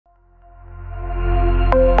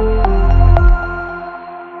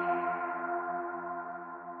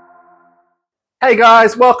Hey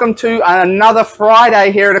guys, welcome to another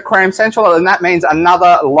Friday here at Aquarium Central, and that means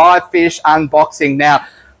another live fish unboxing. Now,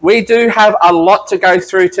 we do have a lot to go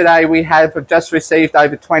through today. We have just received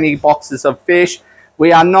over 20 boxes of fish.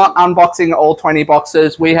 We are not unboxing all 20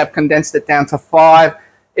 boxes. We have condensed it down to 5.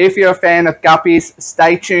 If you're a fan of guppies,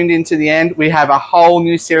 stay tuned into the end. We have a whole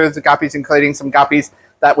new series of guppies, including some guppies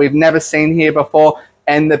that we've never seen here before.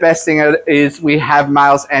 And the best thing is we have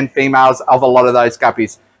males and females of a lot of those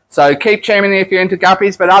guppies. So keep tuning in if you're into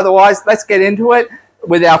guppies, but otherwise, let's get into it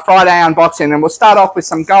with our Friday unboxing. And we'll start off with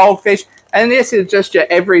some goldfish. And this is just your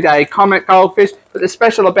everyday comet goldfish. But the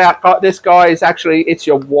special about this guy is actually it's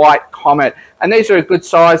your white comet. And these are a good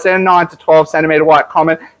size. They're 9 to 12 centimeter white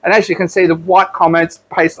comet. And as you can see, the white comets,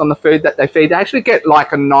 based on the food that they feed, they actually get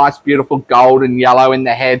like a nice, beautiful gold and yellow in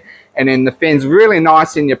the head and in the fins. Really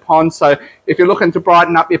nice in your pond. So if you're looking to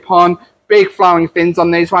brighten up your pond, big flowing fins on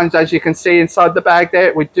these ones, as you can see inside the bag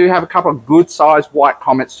there. We do have a couple of good sized white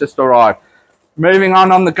comets just arrived. Moving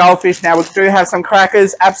on the goldfish. Now we do have some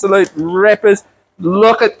crackers, absolute rippers.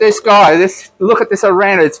 Look at this guy. Look at this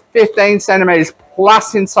arena. It's 15 centimeters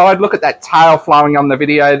plus inside. Look at that tail flowing on the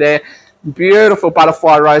video there. Beautiful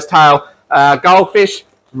butterfly rose tail goldfish.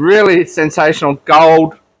 Really sensational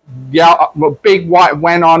gold, yellow, big white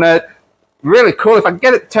wen on it. Really cool. If I can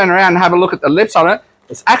get it to turn around and have a look at the lips on it,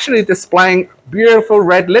 it's actually displaying beautiful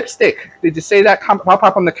red lipstick. Did you see that pop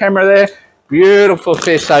up on the camera there? Beautiful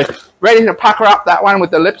fish. So ready to pucker up that one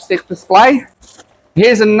with the lipstick display.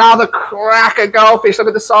 Here's another cracker goldfish. Look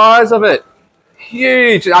at the size of it.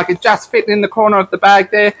 Huge. I could just fit in the corner of the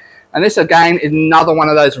bag there. And this again is another one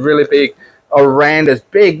of those really big orandas.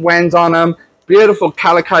 Big wens on them. Beautiful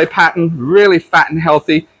calico pattern. Really fat and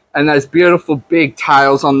healthy. And those beautiful big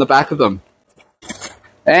tails on the back of them.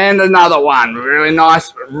 And another one, really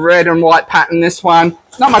nice red and white pattern. This one,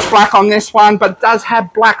 not much black on this one, but it does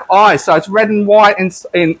have black eyes. So it's red and white in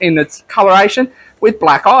its coloration with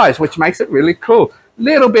black eyes, which makes it really cool.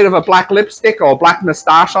 Little bit of a black lipstick or black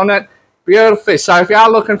moustache on it. Beautiful fish. So if you are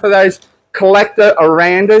looking for those collector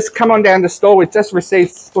orandas, come on down to the store. We've just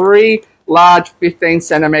received 3 large 15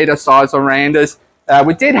 centimeter size orandas.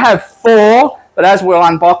 We did have 4, but as we're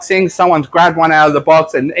unboxing, someone's grabbed one out of the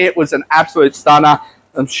box and it was an absolute stunner.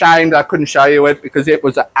 I'm ashamed I couldn't show you it because it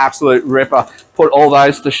was an absolute ripper. Put all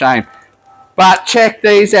those to shame. But check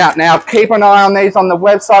these out. Now, keep an eye on these on the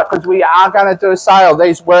website because we are going to do a sale.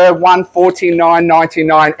 These were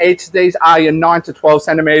 $149.99 each. These are your 9 to 12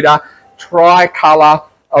 centimeter tricolor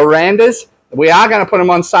orandas. We are going to put them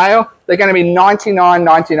on sale. They're going to be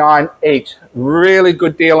 $99.99 each. Really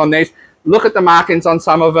good deal on these. Look at the markings on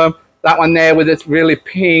some of them. That one there with its really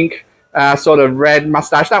pink, sort of red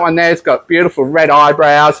mustache. That one there's got beautiful red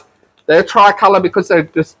eyebrows. They're tricolor because they're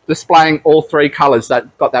just displaying all 3 colors.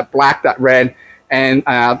 That got that black, that red, and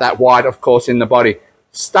that white, of course, in the body.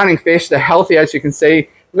 Stunning fish. They're healthy, as you can see.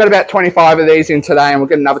 We've got about 25 of these in today, and we'll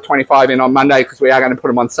get another 25 in on Monday because we are going to put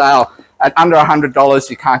them on sale at under $100.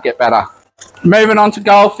 You can't get better. Moving on to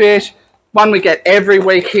goldfish. One we get every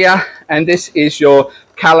week here, and this is your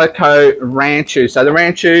calico ranchu. So the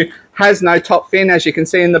ranchu has no top fin, as you can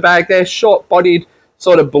see in the bag there. Short-bodied,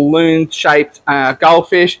 sort of balloon-shaped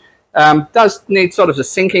goldfish. Does need sort of a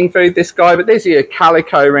sinking food, this guy, but these are your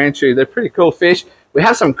calico ranchu. They're pretty cool fish. We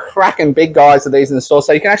have some cracking big guys of these in the store,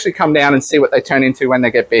 so you can actually come down and see what they turn into when they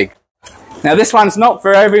get big. Now, this one's not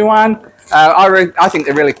for everyone. I think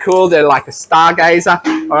they're really cool. They're like a stargazer.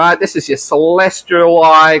 All right, this is your celestial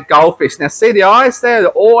eye goldfish. Now, see the eyes there?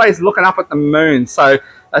 They're always looking up at the moon, so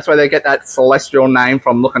that's where they get that celestial name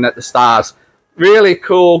from, looking at the stars. Really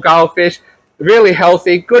cool goldfish, really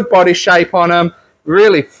healthy, good body shape on them,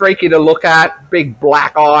 really freaky to look at, big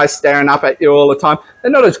black eyes staring up at you all the time. They're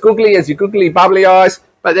not as googly as your googly bubbly eyes,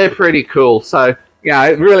 but they're pretty cool. So, you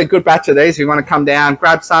know, really good batch of these. If you want to come down,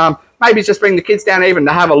 grab some, maybe just bring the kids down even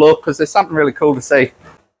to have a look because there's something really cool to see.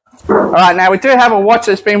 All right, now we do have a watch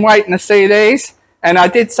that's been waiting to see these. And I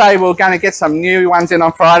did say we we're going to get some new ones in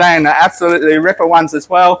on Friday, and they're absolutely ripper ones as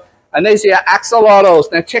well. And these are your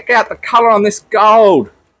axolotls. Now check out the color on this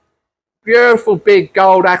gold. Beautiful big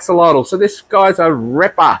gold axolotl. So this guy's a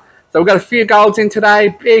ripper. So we've got a few golds in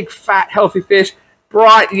today. Big, fat, healthy fish.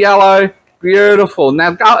 Bright yellow. Beautiful.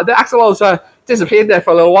 Now the axolotls are disappeared there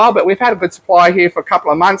for a little while, but we've had a good supply here for a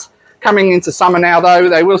couple of months. Coming into summer now, though,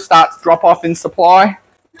 they will start to drop off in supply.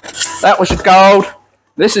 That was your gold.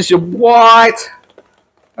 This is your white.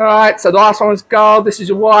 All right, so the last one was gold. This is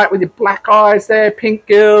your white with your black eyes there, pink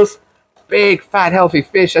gills. Big, fat, healthy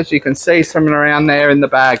fish, as you can see, swimming around there in the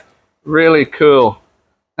bag. Really cool.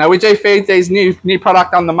 Now, we do feed these new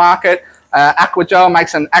product on the market Aqua gel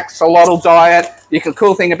makes an axolotl diet.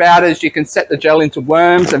 Cool thing about it is you can set the gel into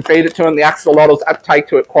worms and feed it to them. The axolotls uptake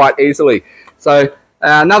to it quite easily. So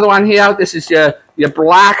another one here, this is your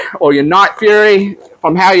black or your night fury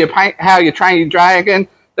from how you train your dragon.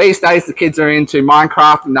 These days the kids are into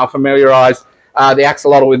Minecraft and they'll familiarize the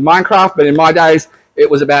axolotl with Minecraft, but in my days it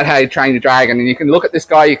was about how you train your dragon. And you can look at this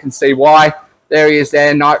guy, you can see why. There he is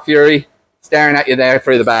there, Night Fury, staring at you there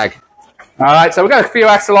through the bag. All right, so we've got a few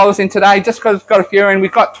axolotls in today, just because we've got a few in. We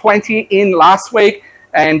got 20 in last week,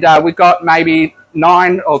 and we got maybe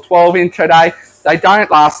 9 or 12 in today. They don't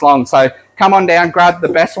last long, so come on down, grab the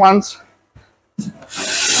best ones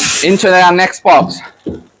into our next box.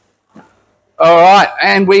 All right,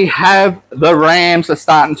 and we have the rams are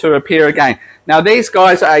starting to appear again. Now, these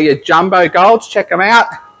guys are your jumbo golds. Check them out.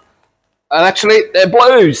 Actually, they're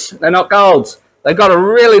blues. They're not golds. They've got a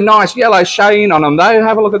really nice yellow sheen on them, though.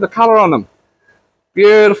 Have a look at the colour on them.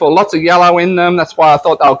 Beautiful. Lots of yellow in them. That's why I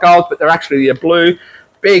thought they were golds, but they're actually your blue,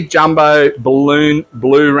 big jumbo balloon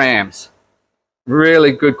blue rams.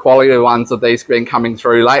 Really good quality ones of these been coming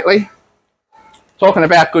through lately. Talking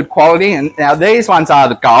about good quality, and now these ones are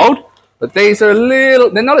the gold, but these are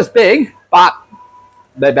they're not as big, but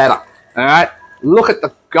they're better. All right, look at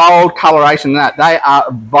the gold coloration. That they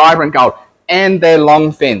are vibrant gold, and they're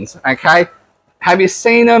long fins. Okay, have you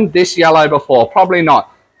seen them this yellow before? Probably not.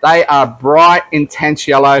 They are bright, intense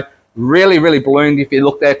yellow, really, really ballooned. If you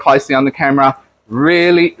look there closely on the camera,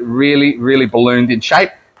 really, really, really ballooned in shape.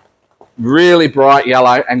 Really bright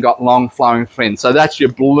yellow and got long flowing fins. So that's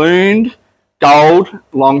your ballooned gold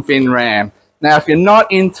long fin ram. Now, if you're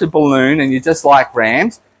not into balloon and you just like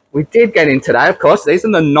rams, we did get in today, of course. These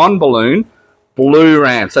are the non-balloon blue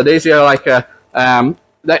rams. So these are like that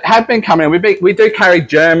have been coming. We do carry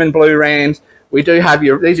German blue rams. We do have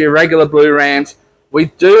these are your regular blue rams. We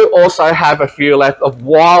do also have a few left of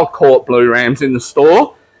wild caught blue rams in the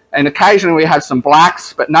store. And occasionally we have some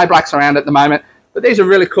blacks, but no blacks around at the moment. But these are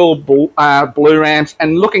really cool blue rams.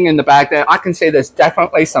 And looking in the bag there, I can see there's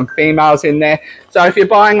definitely some females in there. So if you're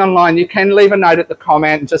buying online, you can leave a note at the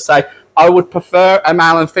comment and just say, I would prefer a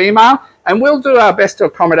male and female. And we'll do our best to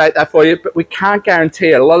accommodate that for you, but we can't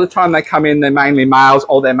guarantee it. A lot of the time they come in, they're mainly males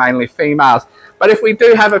or they're mainly females. But if we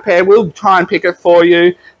do have a pair, we'll try and pick it for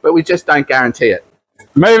you, but we just don't guarantee it.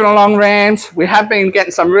 Moving along rams, we have been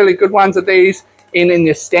getting some really good ones of these in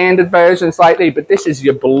your standard versions lately, but this is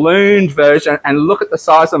your ballooned version, and look at the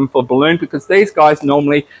size of them for balloon, because these guys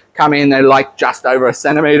normally come in, they're like just over 1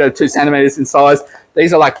 centimeter, 2 centimeters in size.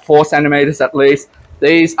 These are like 4 centimeters at least.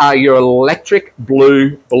 These are your electric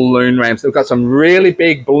blue balloon rams. We've got some really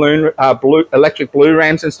big electric blue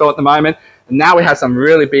rams in store at the moment, and now we have some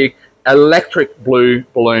really big electric blue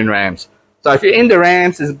balloon rams. So if you're into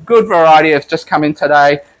rams, there's a good variety that's just come in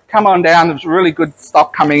today. Come on down, there's really good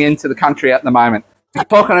stock coming into the country at the moment.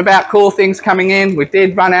 Talking about cool things coming in, we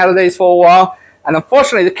did run out of these for a while, and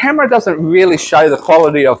unfortunately the camera doesn't really show the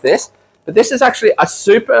quality of this, but this is actually a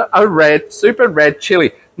super red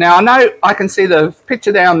chili. Now I know I can see the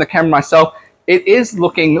picture there on the camera myself. It is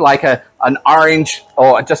looking like an orange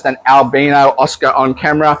or just an albino Oscar on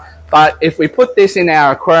camera, but if we put this in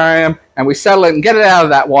our aquarium and we settle it and get it out of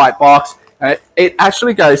that white box, it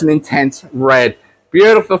actually goes an intense red.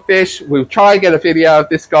 Beautiful fish. We'll try and get a video of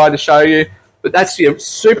this guy to show you, but that's your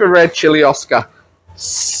super red chili Oscar.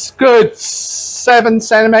 Good 7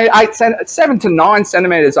 to 9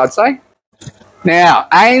 centimeters, I'd say. Now,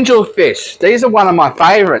 angelfish. These are one of my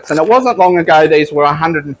favorites, and it wasn't long ago these were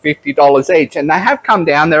 $150 each, and they have come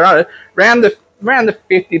down. They're around the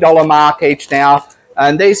 $50 mark each now,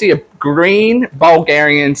 and these are your green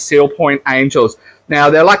Bulgarian seal point angels. Now,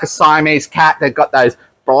 they're like a Siamese cat. They've got those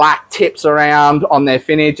black tips around on their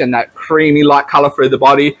finnage and that creamy light color through the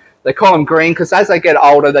body. They call them green because as they get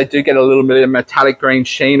older, they do get a little bit of metallic green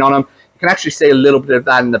sheen on them. You can actually see a little bit of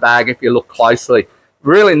that in the bag if you look closely.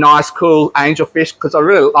 Really nice, cool angelfish, because I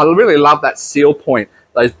really love that seal point,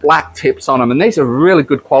 those black tips on them. And these are really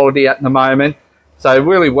good quality at the moment. So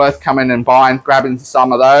really worth coming and grabbing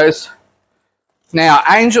some of those. Now,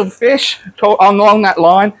 angelfish, along that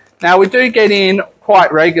line, now we do get in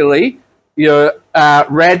quite regularly your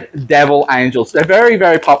red devil angels. They're very,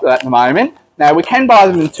 very popular at the moment. Now, we can buy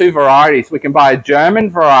them in 2 varieties. We can buy a German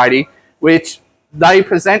variety, which they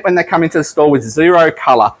present when they come into the store with 0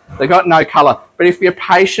 color. They've got no color. But if you're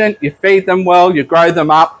patient, you feed them well, you grow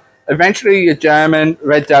them up, eventually your German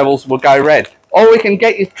red devils will go red. Or we can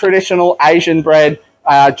get your traditional Asian bred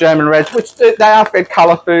German reds, which they are fed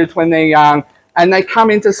color foods when they're young, and they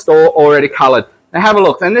come into store already colored. Now have a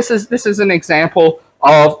look. And this is an example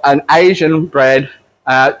of an Asian bred.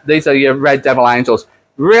 These are your red devil angels.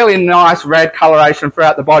 Really nice red coloration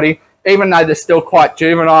throughout the body. even though they're still quite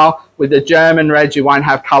juvenile. With the German reds, you won't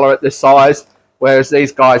have colour at this size, whereas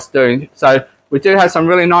these guys do. So we do have some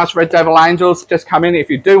really nice red devil angels just come in. If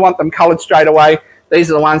you do want them coloured straight away, these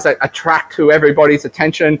are the ones that attract to everybody's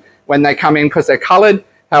attention when they come in because they're coloured.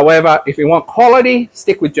 However, if you want quality,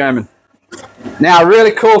 stick with German. Now, a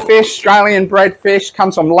really cool fish, Australian bred fish,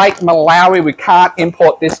 comes from Lake Malawi. We can't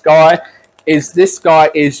import this guy. This guy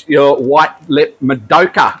is your white-lip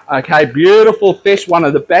Madoka. Okay, beautiful fish, one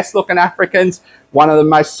of the best looking Africans, one of the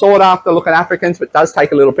most sought after looking Africans, but does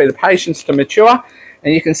take a little bit of patience to mature.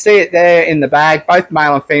 And you can see it there in the bag. Both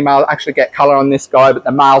male and female actually get colour on this guy, but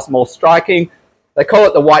the male's more striking. They call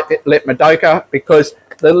it the white-lip Madoka because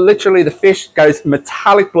literally the fish goes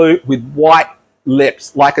metallic blue with white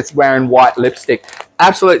lips, like it's wearing white lipstick.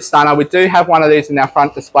 Absolute stunner. We do have one of these in our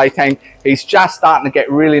front display tank. He's just starting to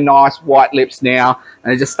get really nice white lips now,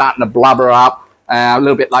 and he's just starting to blubber up a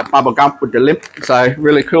little bit like Bubble Gump with the lip. So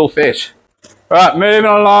really cool fish. All right, moving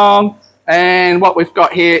along, and what we've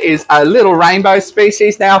got here is a little rainbow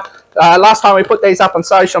species. Now, last time we put these up on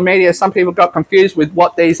social media, some people got confused with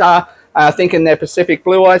what these are, thinking they're Pacific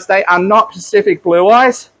blue eyes. They are not Pacific blue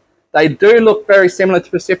eyes. They do look very similar to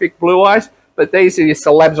Pacific blue eyes, but these are your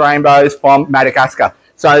celebs rainbows from Madagascar.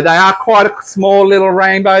 So they are quite a small little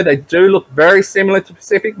rainbow. They do look very similar to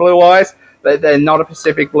Pacific blue eyes, but they're not a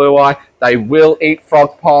Pacific blue eye. They will eat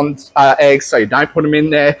frog pond eggs, so you don't put them in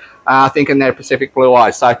there thinking they're Pacific blue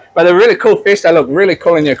eyes. So, but they're really cool fish. They look really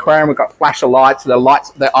cool in the aquarium. We've got flash of lights, so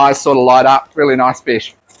their eyes sort of light up. Really nice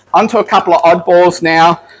fish. Onto a couple of oddballs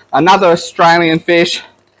now. Another Australian fish,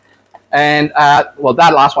 and well,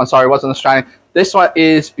 that last one, sorry, wasn't Australian. This one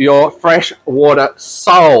is your freshwater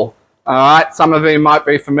sole. All right, some of you might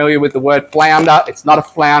be familiar with the word flounder. It's not a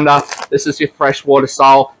flounder. This is your freshwater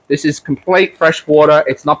sole. This is complete freshwater.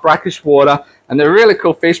 It's not brackish water, and they're really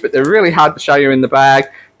cool fish, but they're really hard to show you in the bag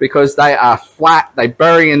because they are flat. They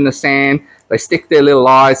bury in the sand. They stick their little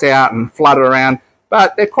eyes out and flutter around,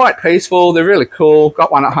 but they're quite peaceful. They're really cool.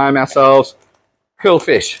 Got one at home ourselves. Cool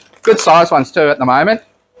fish. Good size ones too at the moment.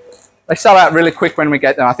 They sell out really quick when we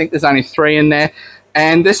get them. I think there's only 3 in there.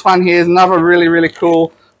 And this one here is another really, really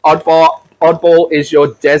cool oddball. Oddball is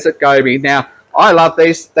your desert goby. Now, I love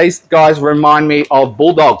these. These guys remind me of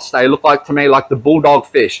bulldogs. They look like to me like the bulldog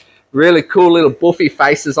fish. Really cool little buffy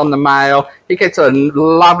faces on the male. He gets a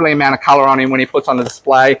lovely amount of colour on him when he puts on the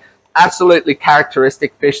display. Absolutely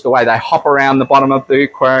characteristic fish, the way they hop around the bottom of the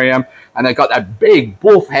aquarium. And they've got that big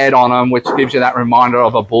buff head on them, which gives you that reminder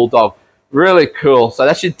of a bulldog. Really cool. So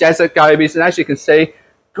that's your desert gobies, and as you can see,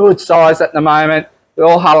 good size at the moment. They're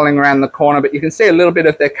all huddling around the corner, but you can see a little bit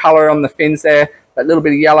of their colour on the fins there, that little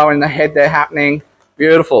bit of yellow in the head there happening.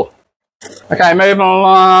 Beautiful. Okay, moving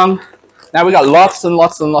along. Now we've got lots and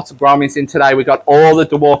lots and lots of grommies in today. We've got all the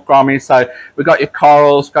dwarf grommies. So we've got your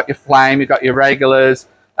corals, got your flame, you've got your regulars,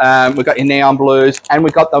 we've got your neon blues, and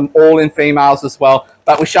we've got them all in females as well.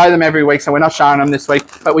 But we show them every week, so we're not showing them this week.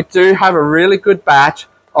 But we do have a really good batch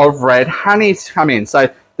of red honeys come in. So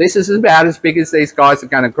this is about as big as these guys are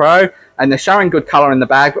going to grow, and they're showing good color in the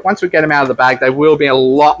bag, but once we get them out of the bag, they will be a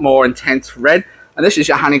lot more intense red. And this is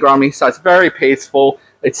your honey grommy, so it's very peaceful.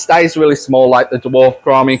 It stays really small like the dwarf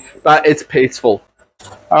grommy, but it's peaceful.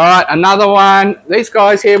 All right, another one. These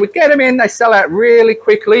guys here, we get them in, they sell out really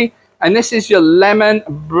quickly. And this is your lemon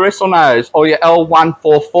bristlenose, or your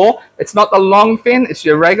L144. It's not the long fin, it's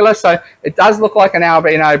your regular. So it does look like an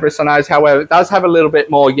albino bristlenose. However, it does have a little bit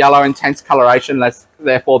more yellow, intense coloration. That's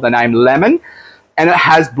therefore the name lemon. And it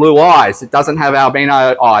has blue eyes. It doesn't have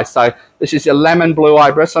albino eyes. So this is your lemon blue eye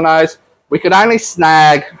bristlenose. We could only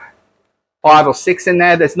snag 5 or 6 in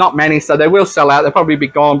there. There's not many, so they will sell out. They'll probably be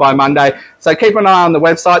gone by Monday. So keep an eye on the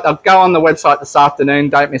website. They'll go on the website this afternoon.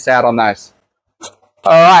 Don't miss out on those.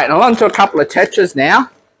 All right, and on to a couple of tetras now.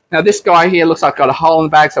 Now this guy here looks like got a hole in the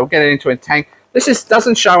bag, so we'll get it into a tank. This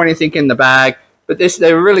doesn't show anything in the bag, but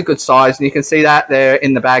they're a really good size, and you can see that they're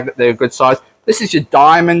in the bag that they're a good size. This is your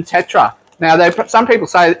diamond tetra. Now, some people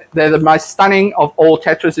say they're the most stunning of all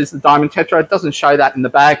tetras is the diamond tetra. It doesn't show that in the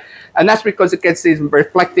bag, and that's because it gets these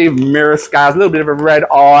reflective mirror scales, a little bit of a red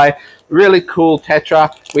eye. Really cool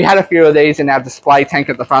tetra. We had a few of these in our display tank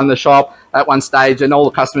at the front of the shop at one stage, and all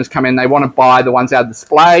the customers come in, they want to buy the ones out of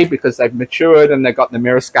display because they've matured and they've got the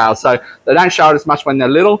mirror scale. So they don't show it as much when they're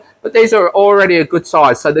little, but these are already a good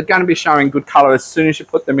size. So they're going to be showing good color as soon as you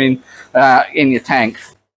put them in your tank.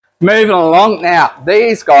 Moving along now,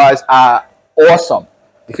 these guys are awesome.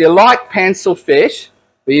 If you like pencil fish,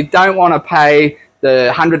 but you don't want to pay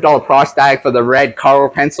the $100 price tag for the red coral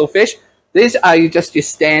pencil fish, these are just your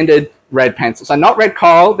standard red pencils. So not red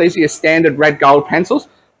coral, these are your standard red gold pencils,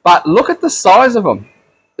 but look at the size of them.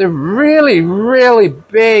 the really, really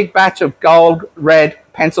big batch of gold red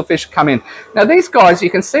pencilfish come in. Now these guys, you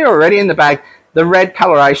can see already in the bag, the red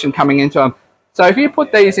coloration coming into them. So if you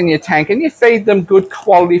put these in your tank and you feed them good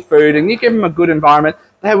quality food and you give them a good environment,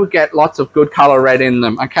 they will get lots of good color red in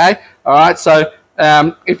them, okay? All right, so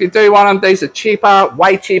if you do want them, these are cheaper,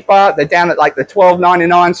 way cheaper. They're down at like the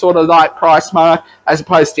 $12.99 sort of like price mark, as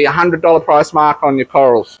opposed to your $100 price mark on your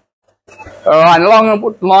corals. All right, along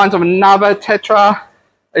the lines of another tetra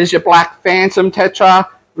is your black phantom tetra.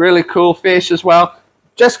 Really cool fish as well.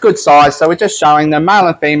 Just good size, so we're just showing them, male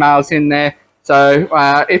and females in there. So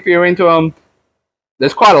if you're into them,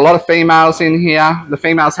 there's quite a lot of females in here. The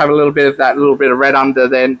females have a little bit of that, little bit of red under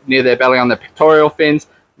there, near their belly on the pectoral fins.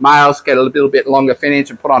 Males get a little bit longer finnage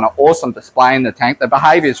and put on an awesome display in the tank. The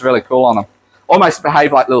behavior is really cool on them. Almost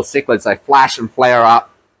behave like little cichlids. They flash and flare up.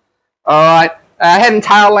 All right, head and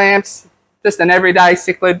tail lamps. Just an everyday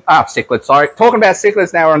cichlid. Cichlid, sorry. Talking about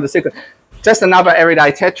cichlids now, we're on the cichlid. Just another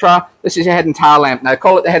everyday tetra. This is your head and tail lamp. Now,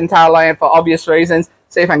 call it the head and tail lamp for obvious reasons.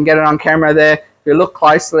 See if I can get it on camera there. If you look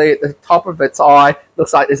closely at the top of its eye,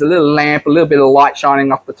 looks like there's a little lamp, a little bit of light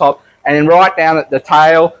shining off the top. And then right down at the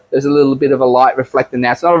tail, there's a little bit of a light reflecting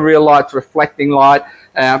now. It's not a real light, it's reflecting light,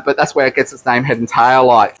 but that's where it gets its name, head and tail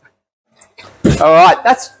light. All right,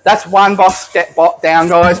 that's one box down,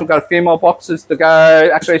 guys. We've got a few more boxes to go.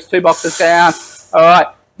 Actually, it's 2 boxes down. All right,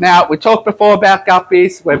 now we talked before about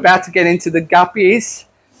guppies. We're about to get into the guppies.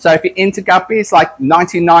 So if you're into guppies, like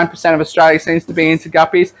 99% of Australia seems to be into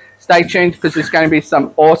guppies, stay tuned because there's going to be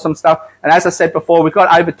some awesome stuff. And as I said before, we've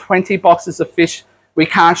got over 20 boxes of fish. We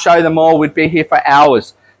can't show them all. We'd be here for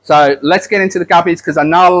hours. So let's get into the guppies because I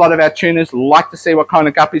know a lot of our tuners like to see what kind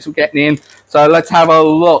of guppies we're getting in. So let's have a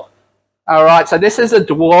look. All right, so this is a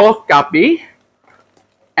dwarf guppy,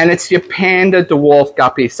 and it's your panda dwarf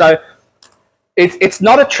guppy. So it's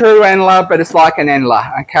not a true endler, but it's like an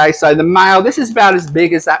endler, okay? So the male, this is about as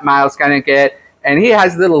big as that male's going to get, and he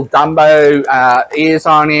has little Dumbo ears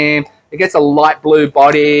on him. He gets a light blue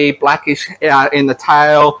body, blackish in the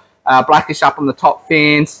tail, blackish up on the top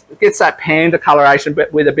fins. It gets that panda coloration,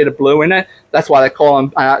 but with a bit of blue in it. That's why they call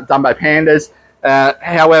them Dumbo pandas.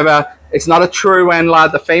 However, it's not a true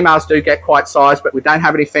endler. The females do get quite sized, but we don't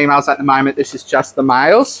have any females at the moment. This is just the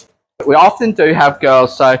males. But we often do have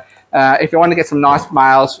girls, so if you want to get some nice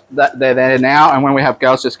males, they're there now. And when we have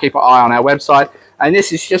girls, just keep an eye on our website. And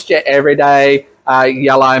this is just your everyday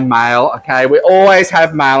yellow male, okay? We always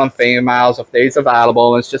have male and females of these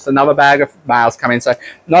available. It's just another bag of males coming. So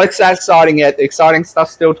not exciting yet. The exciting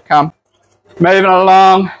stuff's still to come. Moving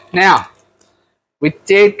along. Now, we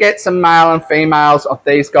did get some male and females of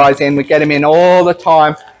these guys in. We get them in all the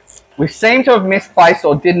time. We seem to have misplaced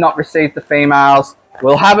or did not receive the females.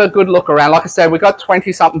 We'll have a good look around. Like I said, we got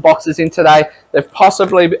 20-something boxes in today. They've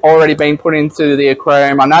possibly already been put into the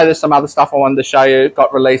aquarium. I know there's some other stuff I wanted to show you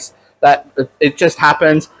got released. That it just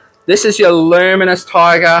happens. This is your luminous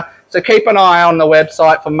tiger. So keep an eye on the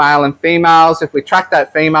website for male and females. If we track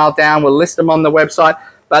that female down, we'll list them on the website.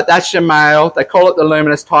 But that's your male. They call it the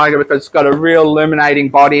luminous tiger because it's got a real illuminating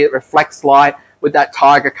body. It reflects light with that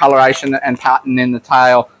tiger coloration and pattern in the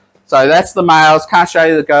tail. So that's the males. Can't show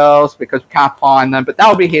you the girls because we can't find them, but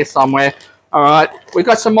they'll be here somewhere. All right, we've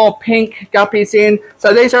got some more pink guppies in.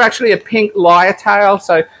 So these are actually a pink lyre tail.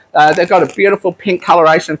 So they've got a beautiful pink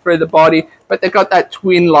coloration through the body, but they've got that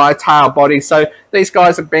twin lyre tail body. So these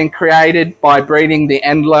guys have been created by breeding the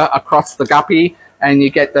endler across the guppy, and you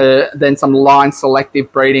get then some line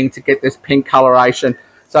selective breeding to get this pink coloration.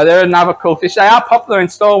 So they're another cool fish. They are popular in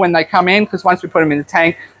store when they come in because once we put them in the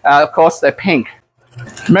tank, of course, they're pink.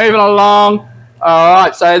 Moving along. All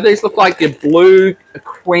right, so these look like your blue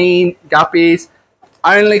queen guppies.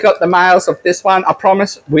 Only got the males of this one. I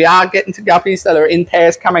promise we are getting to guppies that are in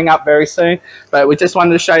pairs coming up very soon, but we just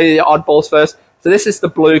wanted to show you the oddballs first. So this is the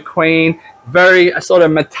blue queen, very sort of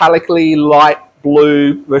metallically light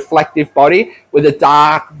blue reflective body with a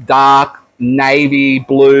dark navy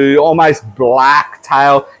blue, almost black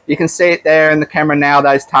tail. You can see it there in the camera now,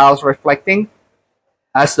 those tails reflecting.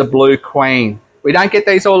 That's the blue queen. We don't get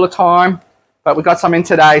these all the time, but we got some in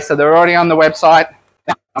today, so they're already on the website.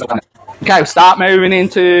 Okay, we'll start moving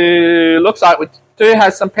into, looks like we do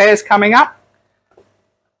have some pairs coming up.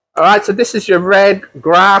 All right, so this is your red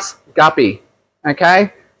grass guppy,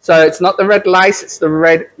 okay? So it's not the red lace, it's the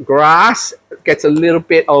red grass. It gets a little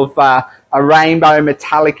bit of a rainbow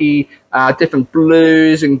metallic-y, different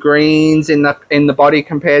blues and greens in the body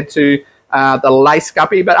compared to the lace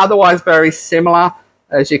guppy, but otherwise very similar,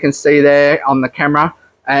 as you can see there on the camera.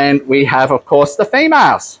 And we have, of course, the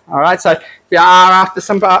females. All right, so if you are after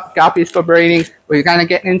some guppies for breeding, we're going to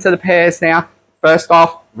get into the pairs now. First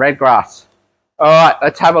off, red grass. All right,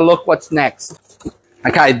 let's have a look what's next.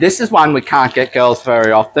 Okay, this is one we can't get, girls,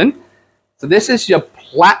 very often. So this is your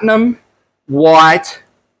platinum white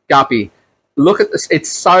guppy. Look at this.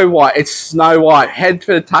 It's so white. It's snow white, head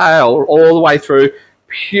to tail, all the way through.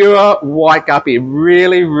 Pure white guppy.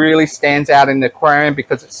 Really, really stands out in the aquarium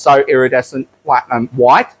because it's so iridescent platinum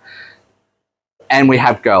white. And we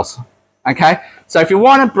have girls. Okay, so if you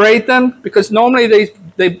want to breed them, because normally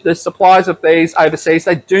the suppliers of these overseas,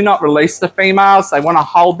 they do not release the females. They want to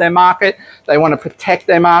hold their market. They want to protect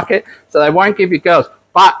their market, so they won't give you girls.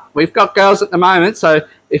 But we've got girls at the moment, so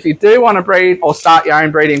if you do want to breed or start your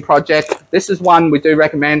own breeding project, this is one we do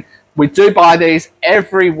recommend. We do buy these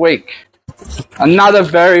every week. Another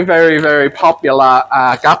very, very, very popular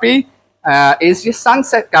guppy is your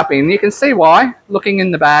sunset guppy, and you can see why, looking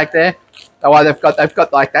in the bag there. Why they've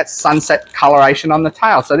got like that sunset coloration on the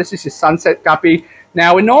tail. So this is your sunset guppy.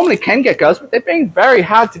 Now we normally can get girls, but they're being very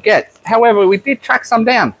hard to get. However, we did track some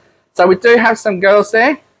down. So we do have some girls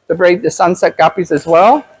there to breed the sunset guppies as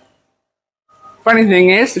well. Funny thing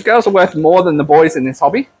is, the girls are worth more than the boys in this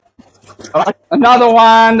hobby. Another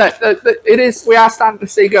one we are starting to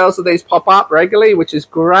see girls of these pop up regularly, which is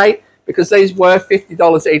great because these were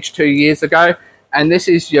 $50 each 2 years ago. And this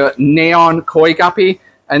is your neon koi guppy.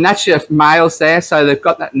 And that's your males there, so they've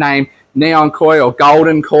got that name, neon koi or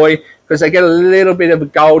golden koi, because they get a little bit of a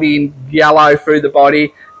golden yellow through the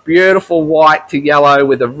body. Beautiful white to yellow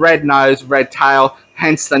with a red nose, red tail,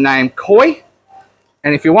 hence the name koi.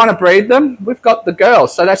 And if you want to breed them, we've got the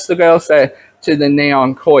girls. So that's the girls there to the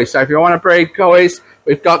neon koi. So if you want to breed kois,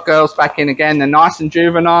 we've got girls back in again. They're nice and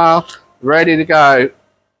juvenile, ready to go.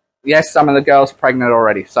 Yes, some of the girls are pregnant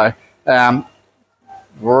already. So,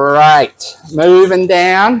 right, moving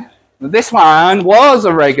down. This one was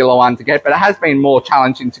a regular one to get, but it has been more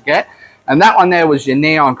challenging to get. And that one there was your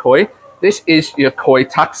neon koi. This is your koi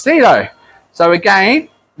tuxedo. So again,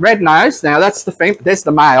 red nose. Now that's the thing. There's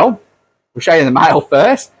the male. We'll show you the male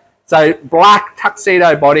first. So black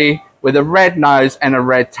tuxedo body with a red nose and a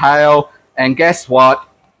red tail. And guess what?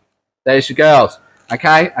 There's your girls.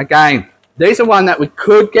 Okay, again. These are one that we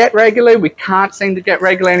could get regularly. We can't seem to get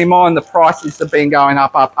regularly anymore, and the prices have been going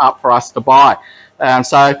up for us to buy.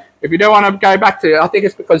 So if you do want to go back to, I think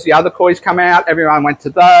it's because the other kois come out, everyone went to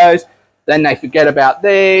those, then they forget about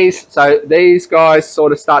these. So these guys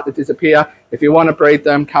sort of start to disappear. If you want to breed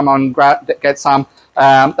them, come on, get some. They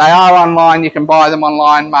are online. You can buy them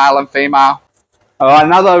online, male and female. All right,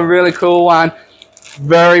 another really cool one.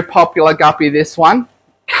 Very popular guppy, this one.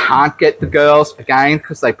 Can't get the girls again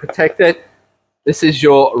because they protect it. This is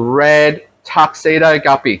your red tuxedo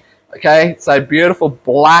guppy. Okay, so beautiful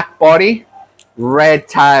black body, red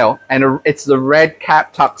tail, and it's the red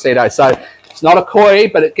cap tuxedo. So it's not a koi,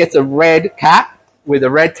 but it gets a red cap with a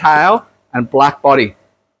red tail and black body.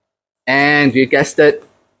 And you guessed it,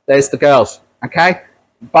 there's the girls. Okay,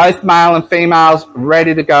 both male and females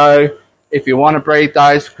ready to go if you want to breed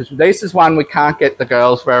those, because this is one we can't get the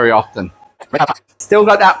girls very often. Still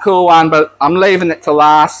got that cool one, but I'm leaving it to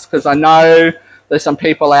last because I know there's some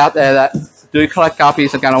people out there that do collect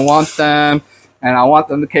guppies, are going to want them, and I want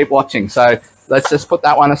them to keep watching. So let's just put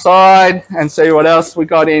that one aside and see what else we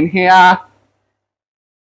got in here.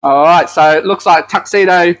 All right, so it looks like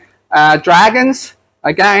tuxedo dragons.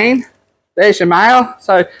 Again, there's your male.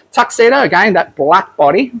 So tuxedo, again, that black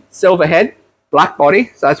body, silver head, black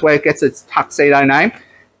body. So that's where it gets its tuxedo name.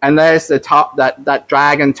 And there's the top, that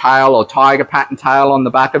dragon tail or tiger pattern tail on the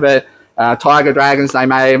back of it. Tiger dragons, they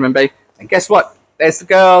may even be. And guess what? There's the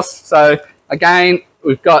girls. So again,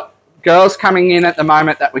 we've got girls coming in at the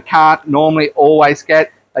moment that we can't normally always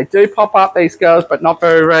get. They do pop up, these girls, but not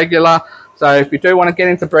very regular. So if you do want to get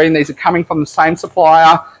into breeding, these are coming from the same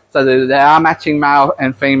supplier. So they are matching male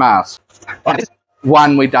and females.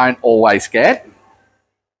 One we don't always get.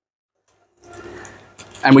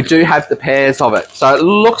 And we do have the pairs of it. So it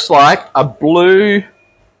looks like a blue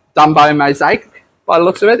Dumbo mosaic by the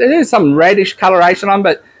looks of it. There is some reddish coloration on,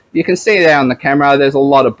 but you can see there on the camera there's a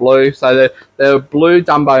lot of blue. So they're blue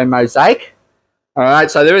Dumbo mosaic. All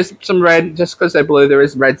right, so there is some red, just because they're blue, there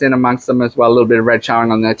is reds in amongst them as well, a little bit of red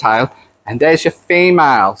showing on their tail. And there's your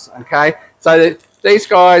females, okay? So these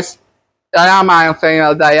guys, they are male and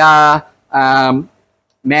female, they are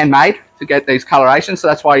man-made to get these colorations, so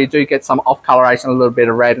that's why you do get some off coloration, a little bit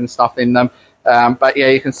of red and stuff in them. But yeah,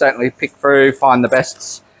 you can certainly pick through, find the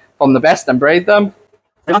bests from the best and breed them.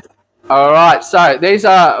 All right, so these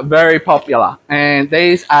are very popular, and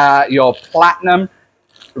these are your platinum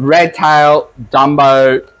red tail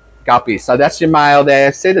Dumbo guppies. So that's your male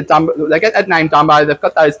there. See the Dumbo, they get that name Dumbo. They've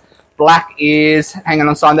got those black ears hanging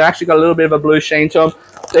on side. They've actually got a little bit of a blue sheen to them.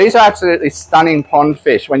 These are absolutely stunning pond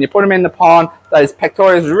fish. When you put them in the pond, those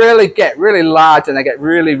pectorals really get really large and they get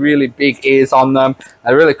really, really big ears on them.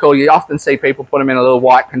 They're really cool. You often see people put them in a little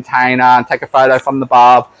white container and take a photo from the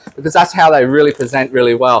above because that's how they really present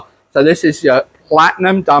really well. So this is your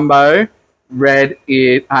platinum Dumbo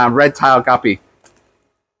red-tailed guppy.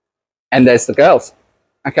 And there's the girls.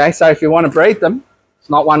 Okay, so if you want to breed them, it's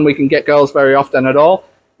not one we can get girls very often at all.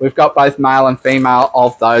 We've got both male and female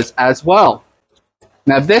of those as well.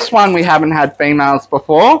 Now this one we haven't had females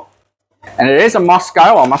before, and it is a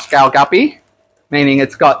Moscow or Moscow guppy, meaning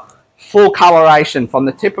it's got full coloration from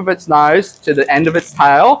the tip of its nose to the end of its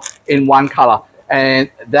tail in one color. And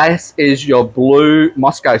this is your blue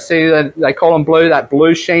Moscow. See, they call them blue, that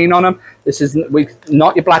blue sheen on them. This is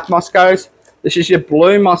not your black Moscows. This is your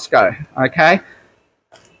blue Moscow, okay?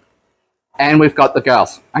 And we've got the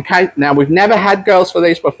girls. Okay, now we've never had girls for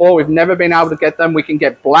these before. We've never been able to get them. We can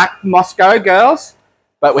get black Moscow girls,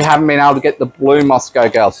 but we haven't been able to get the blue Moscow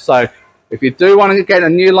girls. So if you do want to get a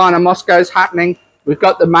new line of Moscows happening, we've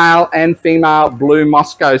got the male and female blue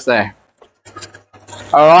Moscows there.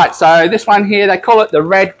 All right, so this one here, they call it the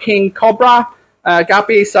Red King Cobra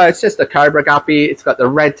guppy. So it's just a cobra guppy. It's got the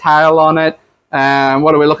red tail on it.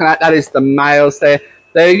 What are we looking at? That is the males there.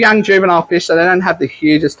 They're young juvenile fish, so they don't have the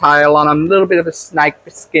hugest tail on them. A little bit of a snake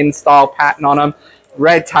skin style pattern on them.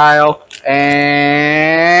 Red tail,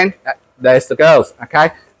 and there's the girls,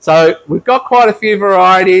 okay? So we've got quite a few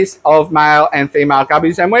varieties of male and female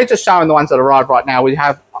guppies, and we're just showing the ones that arrived right now. We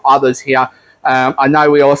have others here. I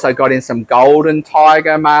know we also got in some golden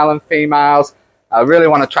tiger male and females. I really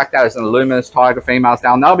want to track that as an luminous tiger females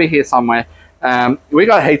down. They'll be here somewhere. We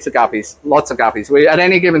got heaps of guppies, lots of guppies. At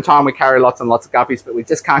any given time we carry lots and lots of guppies, but we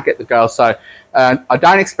just can't get the girls. So I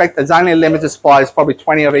don't expect, there's only a limited supply. There's probably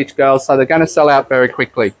 20 of each girl, so they're going to sell out very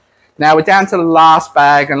quickly. Now we're down to the last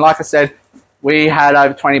bag, and like I said, we had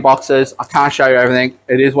over 20 boxes. I can't show you everything.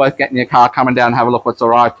 It is worth getting your car, coming down and have a look what's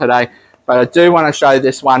arrived today. But I do want to show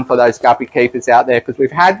this one for those guppy keepers out there, because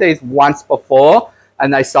we've had these once before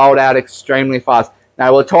and they sold out extremely fast.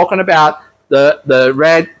 Now we're talking about the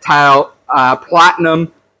red tail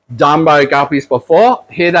platinum Dumbo guppies before.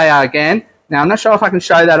 Here they are again. Now I'm not sure if I can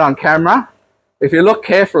show that on camera. If you look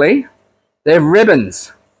carefully, they're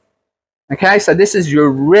ribbons. Okay, so this is your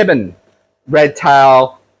ribbon red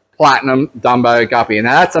tail platinum Dumbo guppy.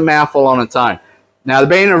 Now that's a mouthful on its own. Now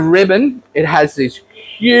being a ribbon, it has these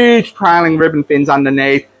huge trailing ribbon fins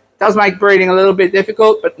underneath. It does make breeding a little bit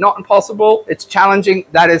difficult, but not impossible. It's challenging,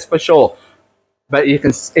 that is for sure. But you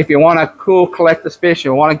can, if you want a cool collector's fish,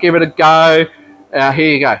 you want to give it a go,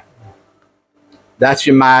 here you go. That's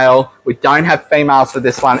your male. We don't have females for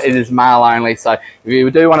this one. It is male only. So if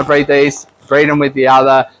you do want to breed these, breed them with the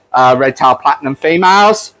other red tail platinum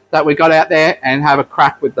females that we got out there, and have a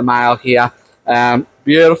crack with the male here.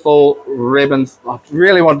 Beautiful ribbons. I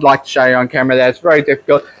really would like to show you on camera there. It's very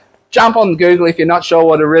difficult. Jump on Google if you're not sure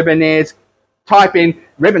what a ribbon is. Type in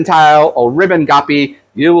ribbon tail or ribbon guppy.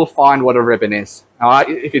 You will find what a ribbon is. All right.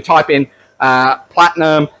 If you type in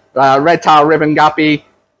platinum red tail ribbon guppy,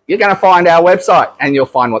 you're going to find our website and you'll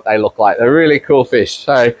find what they look like. They're really cool fish.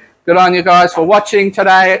 So good on you guys for watching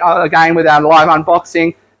today. Again, with our live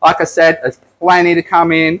unboxing. Like I said, there's plenty to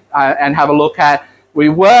come in and have a look at. We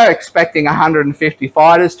were expecting 150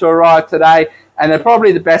 fighters to arrive today, and they're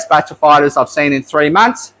probably the best batch of fighters I've seen in 3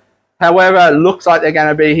 months. However, it looks like they're going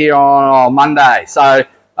to be here on Monday. So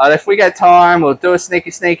if we get time, we'll do a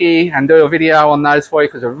sneaky and do a video on those for you,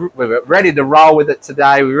 because we're ready to roll with it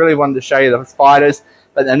today. We really wanted to show you the fighters,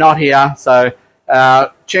 but they're not here. So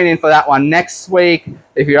tune in for that one next week.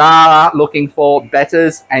 If you are looking for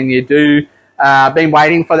betters and you do been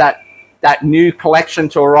waiting for that new collection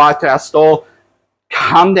to arrive to our store,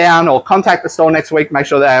 come down or contact the store next week. Make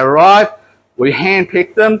sure they arrive. We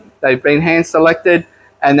hand-picked them. They've been hand-selected,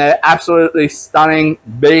 and they're absolutely stunning,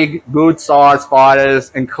 big, good-sized fighters,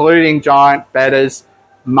 including giant betters,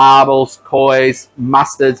 marbles, kois,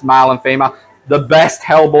 mustards, male and female. The best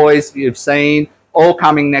hellboys you've seen, all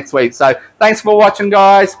coming next week. So thanks for watching,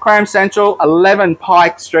 guys. Aquarium Central, 11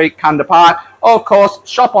 Pike Street, Kunda Park. Of course,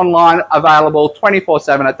 shop online, available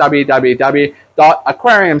 24/7 at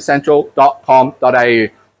www.aquariumcentral.com.au.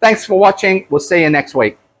 Thanks for watching. We'll see you next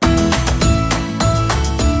week.